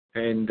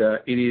and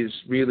it is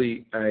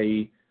really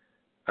a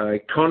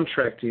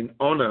contract in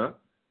honour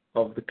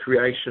of the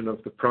creation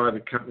of the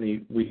private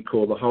company we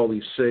call the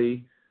Holy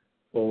See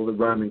or the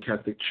Roman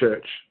Catholic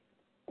Church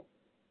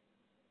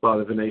by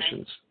the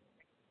Venetians.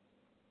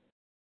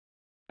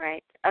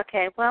 Right.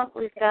 Okay. Well,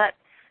 we've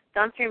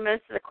gone through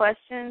most of the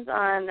questions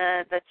on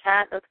the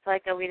chat. Looks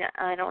like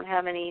I don't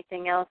have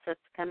anything else that's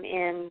come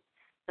in.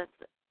 Does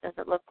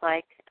it look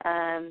like?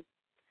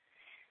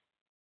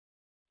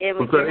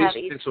 We've got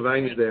East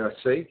Pennsylvania there, I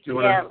see. Do you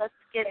want to?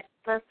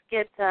 Let's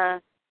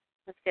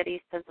get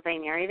East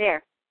Pennsylvania. Are you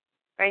there?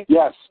 Right?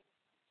 Yes.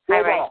 Hi,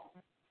 Ray.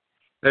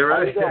 Hey, Ray.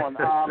 How you doing?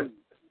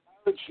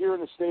 Marriage here in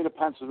the state of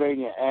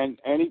Pennsylvania, and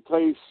any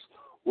place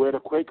where the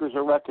Quakers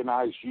are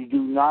recognized, you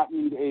do not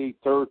need a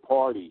third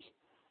party.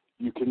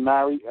 You can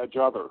marry each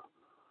other.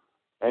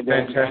 And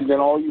then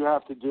all you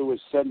have to do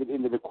is send it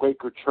into the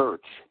Quaker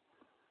church,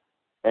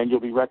 and you'll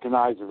be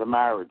recognized as a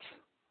marriage.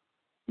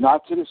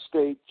 Not to the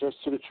state,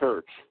 just to the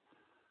church.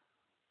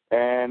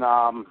 And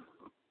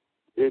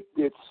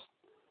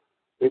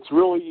it's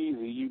really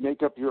easy. You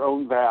make up your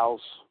own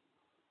vows,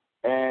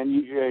 and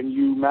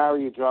you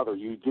marry each other.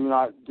 You do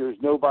not. There's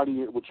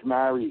nobody which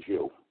marries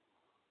you.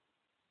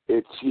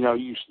 It's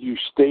you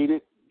state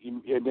it,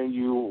 and then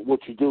what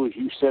you do is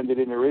you send it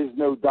in. There is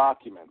no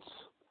documents.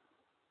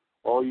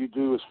 All you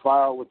do is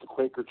file with the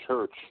Quaker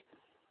Church,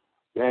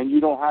 and you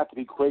don't have to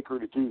be Quaker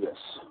to do this.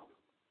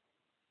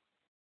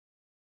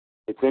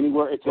 It's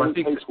anywhere. It's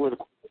any place where the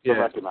Quakers are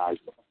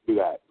recognized. Do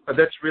that.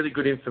 That's really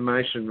good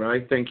information,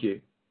 Ray. Thank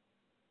you.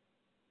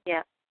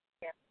 Yeah.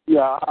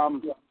 Yeah.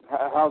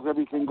 How's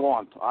everything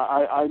going?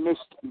 I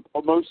missed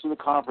most of the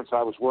conference.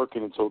 I was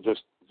working until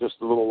just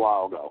a little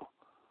while ago.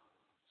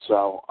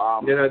 So.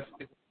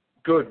 It's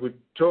good. We're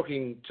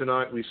talking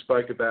tonight. We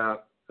spoke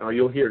about. Oh,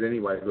 you'll hear it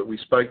anyway. But we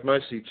spoke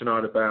mostly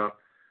tonight about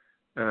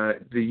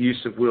the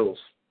use of wills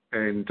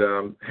and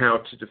how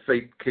to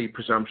defeat key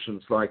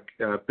presumptions like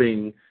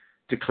being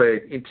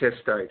declared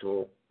intestate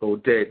or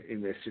dead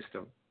in their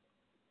system.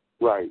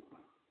 Right.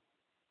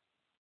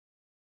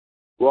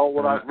 Well,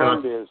 what I've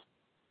learned is,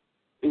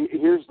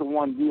 here's the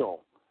one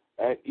deal.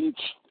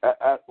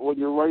 When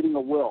you're writing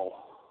a will,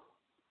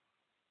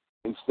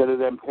 instead of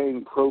them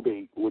paying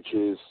probate, which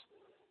is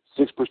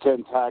 6%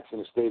 tax in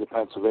the state of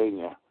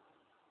Pennsylvania,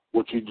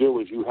 what you do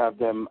is you have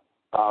them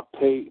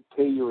pay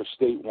your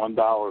estate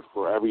 $1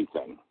 for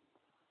everything,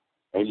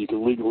 and you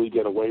can legally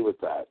get away with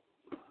that.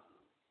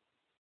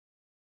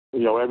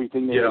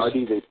 Everything they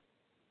receive, they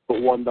put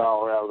 $1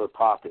 out of their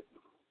pocket.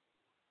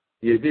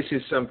 Yeah, this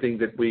is something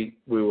that we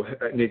will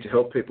need to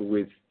help people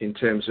with in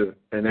terms of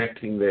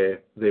enacting their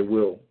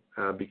will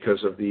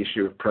because of the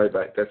issue of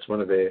probate. That's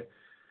one of their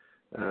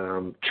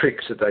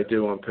tricks that they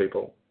do on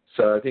people.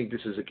 So I think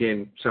this is,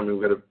 again, something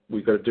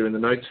we've got to do in the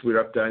notes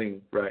we're updating,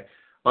 Ray.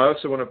 I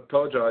also want to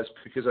apologise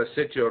because I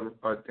said to you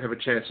I'd have a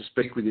chance to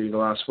speak with you in the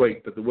last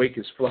week, but the week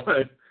has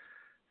flown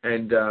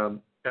and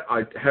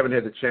I haven't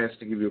had the chance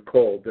to give you a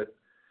call. But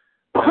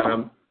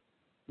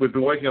we've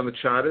been working on the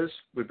charters.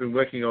 We've been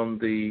working on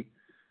the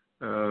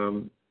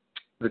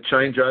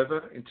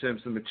changeover in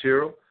terms of the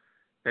material,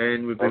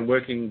 and we've been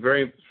working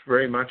very,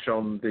 very much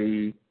on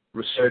the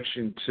research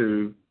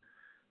into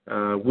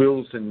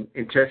wills and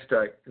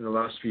intestate in the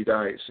last few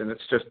days. And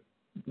it's just,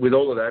 with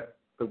all of that,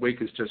 the week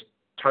has just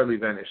totally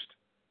vanished.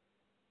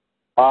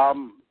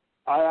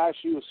 I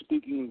actually was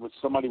speaking with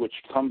somebody which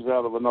comes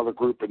out of another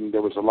group, and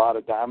there was a lot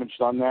of damage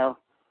done there.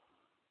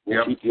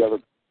 We'll keep the other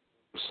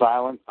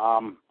silent.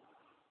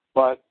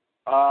 But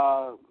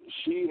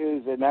she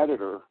is an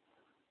editor,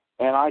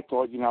 and I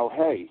thought,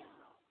 hey,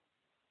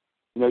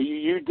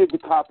 you did the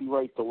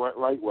copyright the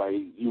right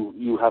way.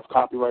 You have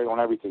copyright on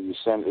everything. You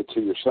send it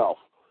to yourself.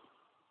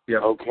 Yeah.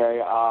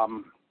 Okay.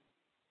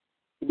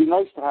 It'd be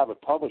nice to have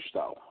it published,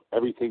 though.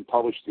 Everything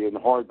published in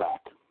hardback.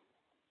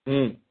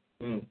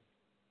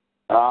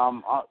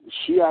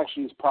 She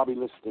actually is probably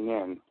listening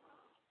in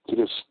to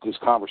this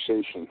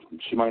conversation.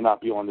 She might not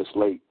be on this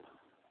late.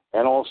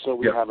 And also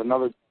we have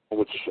another,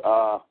 which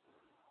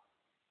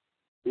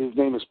his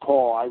name is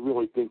Paul. I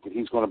really think that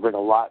he's going to bring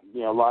a lot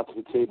to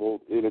the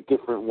table in a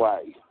different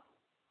way.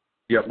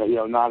 Yep.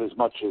 Not as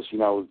much as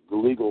the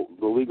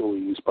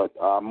legalese, but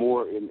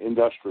more in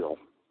industrial.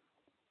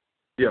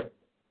 Yeah.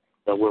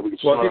 Where we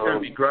can I think that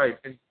would be great.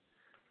 And,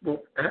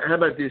 well, how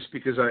about this?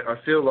 Because I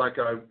feel like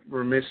I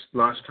remiss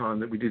last time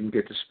that we didn't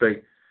get to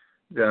speak.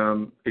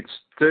 It's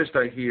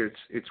Thursday here.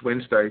 It's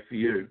Wednesday for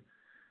you.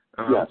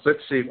 Yes. Let's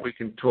see if we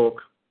can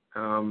talk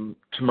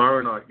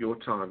tomorrow night your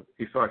time.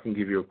 If I can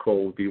give you a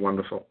call, would be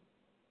wonderful.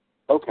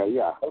 Okay.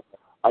 Yeah.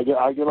 I get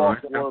off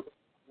work.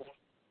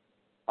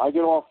 I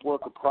get off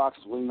work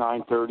approximately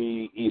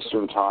 9:30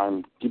 Eastern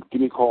time. Give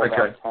me a call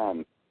about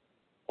 10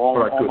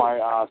 on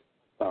my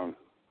phone.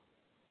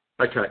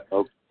 Okay.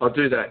 I'll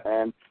do that.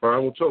 And all right,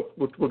 we'll talk.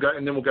 We'll go,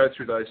 and then we'll go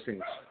through those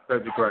things.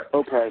 That'd be great.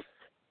 Okay.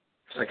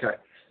 Okay.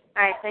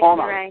 All right. Thank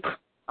you, Ray.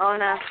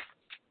 Ona.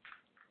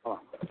 Oh,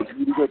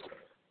 you good.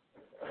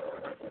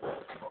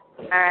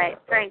 All right,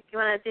 Frank. You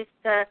want to just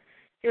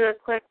do a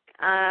quick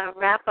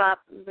wrap up?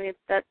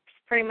 That's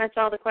pretty much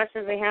all the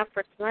questions we have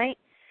for tonight.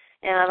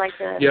 And I'd like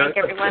to thank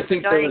everyone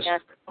for joining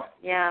us.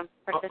 Yeah,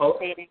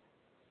 participating.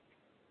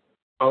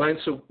 I'll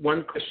answer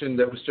one question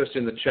that was just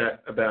in the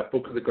chat about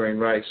Book of the Green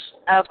Race.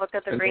 Oh, Book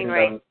of the Green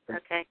Race.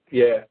 Okay.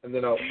 Yeah, and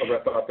then I'll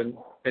wrap up. And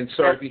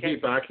sorry if you hear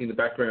barking in the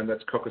background,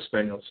 that's Cocker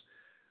Spaniels.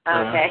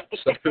 Okay.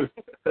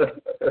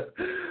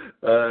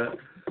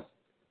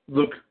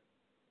 Look,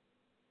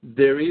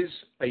 there is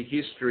a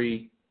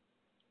history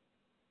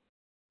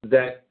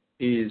that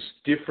is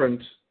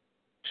different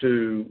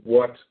to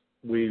what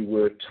we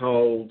were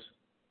told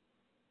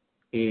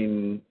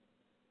in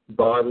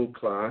Bible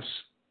class,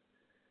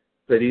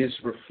 that is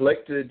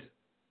reflected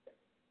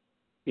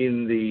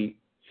in the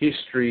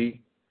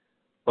history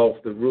of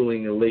the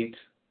ruling elite.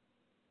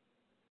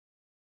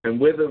 And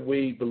whether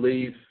we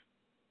believe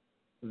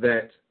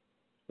that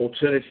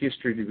alternate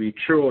history to be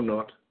true or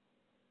not,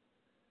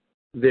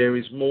 there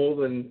is more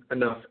than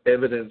enough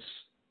evidence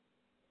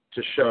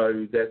to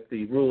show that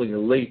the ruling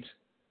elite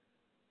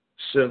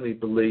certainly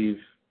believe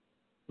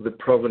the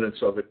provenance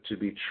of it to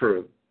be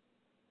true.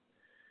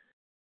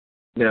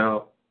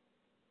 Now,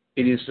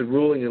 it is the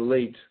ruling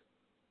elite,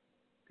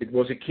 it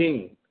was a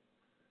king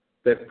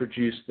that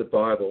produced the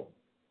Bible.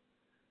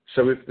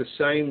 So if the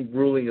same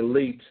ruling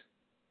elite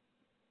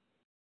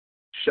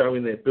show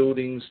in their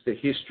buildings, their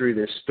history,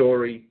 their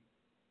story,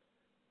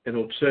 an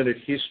alternate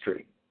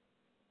history,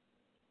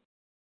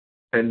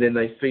 and then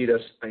they feed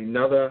us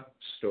another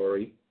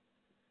story,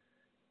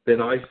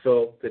 then I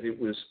felt that it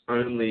was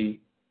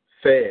only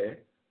fair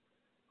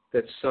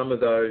that some of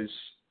those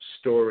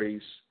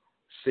stories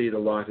see the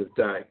light of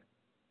day.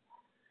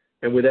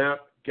 And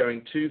without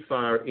going too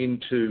far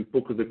into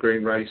Book of the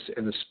Green Race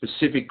and the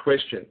specific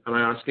question, and I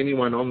ask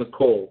anyone on the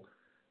call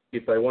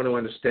if they want to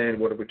understand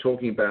what we're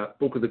talking about,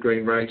 Book of the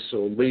Green Race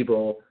or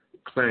Libor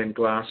Clan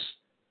Glass,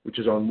 which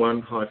is on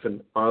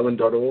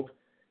one-island.org,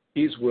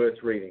 is worth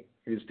reading.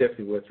 It is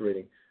definitely worth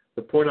reading.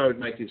 The point I would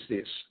make is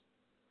this.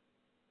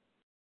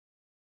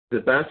 The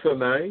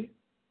Baphomet,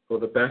 or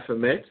the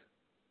Baphomet,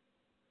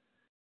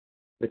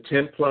 the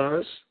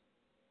Templars,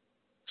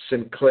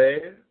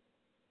 Sinclair,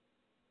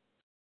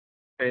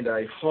 and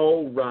a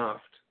whole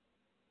raft,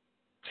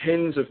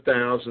 tens of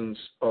thousands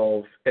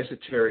of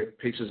esoteric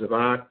pieces of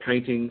art,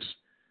 paintings,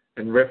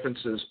 and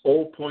references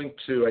all point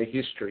to a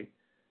history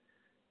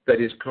that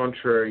is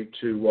contrary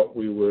to what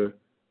we were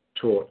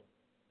taught,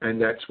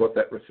 and that's what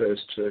that refers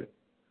to.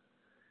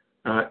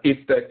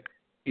 If that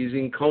is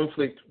in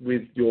conflict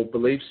with your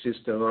belief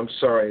system, I'm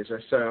sorry. As I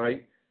say,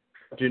 I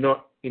do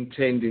not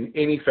intend in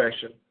any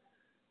fashion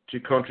to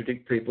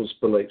contradict people's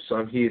beliefs.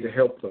 I'm here to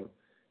help them.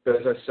 But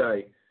as I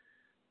say,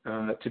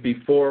 to be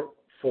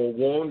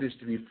forewarned is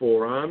to be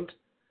forearmed,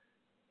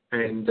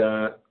 and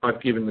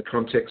I've given the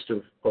context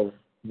of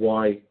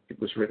why it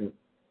was written.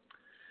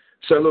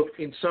 So look,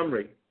 in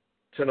summary,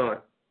 tonight,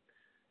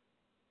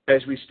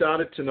 as we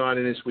started tonight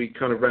and as we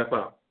kind of wrap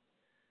up,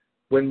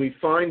 when we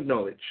find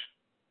knowledge,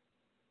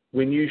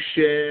 when you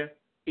share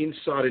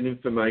insight and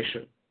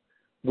information,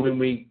 when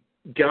we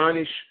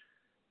garnish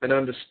an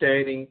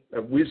understanding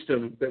of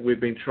wisdom that we've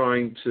been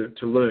trying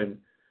to learn,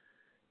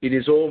 it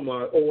is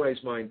always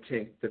my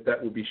intent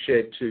that will be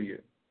shared to you,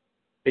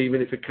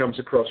 even if it comes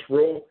across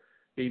raw,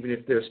 even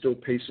if there are still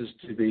pieces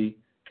to be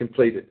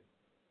completed.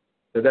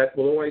 So that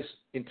will always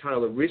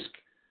entail a risk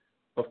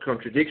of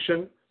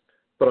contradiction,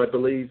 but I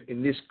believe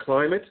in this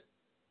climate,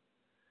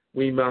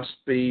 we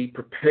must be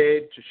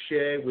prepared to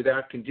share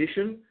without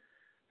condition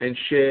and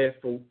share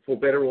for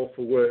better or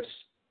for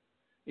worse,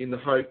 in the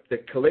hope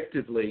that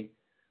collectively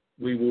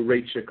we will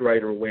reach a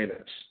greater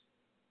awareness.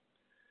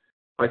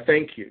 I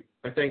thank you.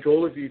 I thank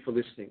all of you for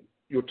listening.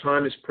 Your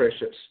time is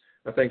precious.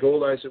 I thank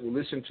all those that will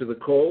listen to the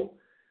call,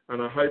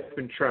 and I hope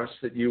and trust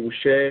that you will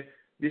share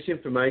this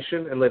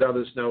information and let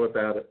others know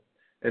about it.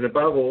 And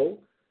above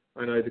all,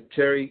 I know that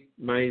Terry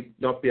may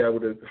not be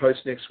able to host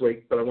next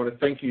week, but I want to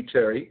thank you,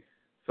 Terry,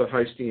 for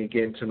hosting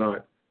again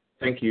tonight.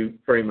 Thank you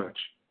very much.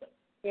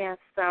 Yes,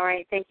 all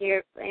right. Thank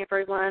you,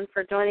 everyone,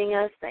 for joining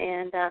us.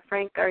 And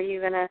Frank,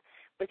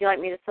 would you like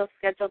me to still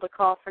schedule the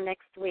call for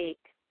next week?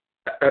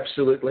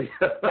 Absolutely.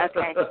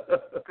 Okay,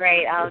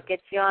 great. I'll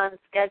get you on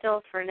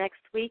schedule for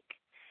next week.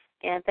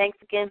 And thanks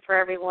again for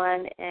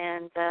everyone.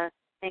 And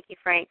thank you,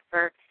 Frank,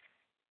 for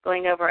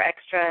going over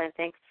extra. And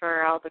thanks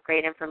for all the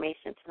great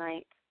information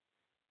tonight.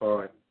 All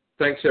right.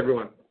 Thanks,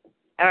 everyone.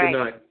 All right.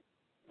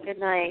 Good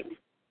night.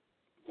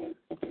 Good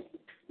night.